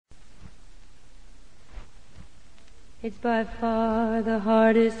It's by far the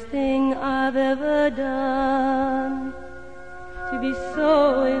hardest thing I've ever done, to be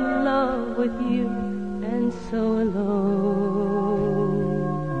so in love with you and so alone.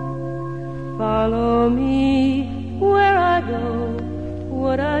 Follow me where I go,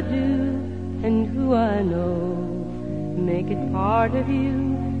 what I do and who I know. Make it part of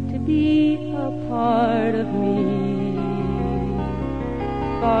you to be a part of me.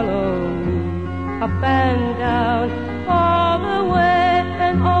 Follow me up and down, all the way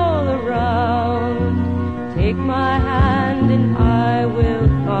and all around. Take my hand and I will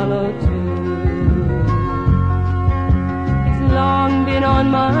follow too. It's long been on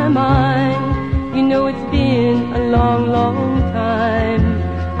my mind, you know it's been a long, long time.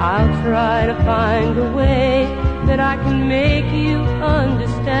 I'll try to find a way that I can make you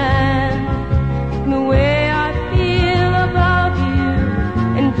understand the way I feel about you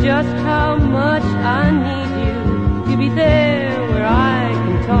and just how much I need you to be there where I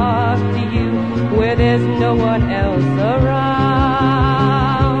can talk to you, where there's no one else around.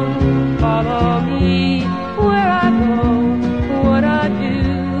 Follow me where I go, what I do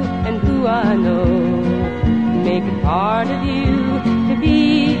and who I know. Make it part of you to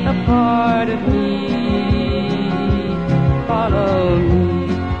be a part of me. Follow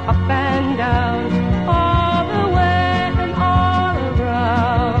me up and down, all the way and all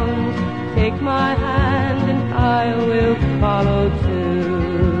around. Take my hand and I will follow too.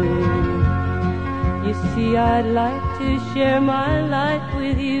 You see, I'd like to share my life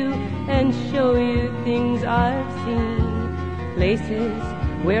with you and show you things I've seen, places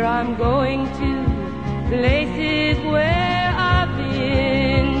where I'm going to, places where I've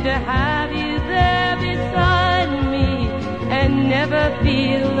been, to have you there beside me and never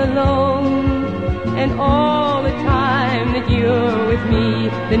feel alone. And all the time that you're with me,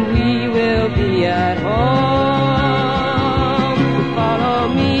 then we will be at home.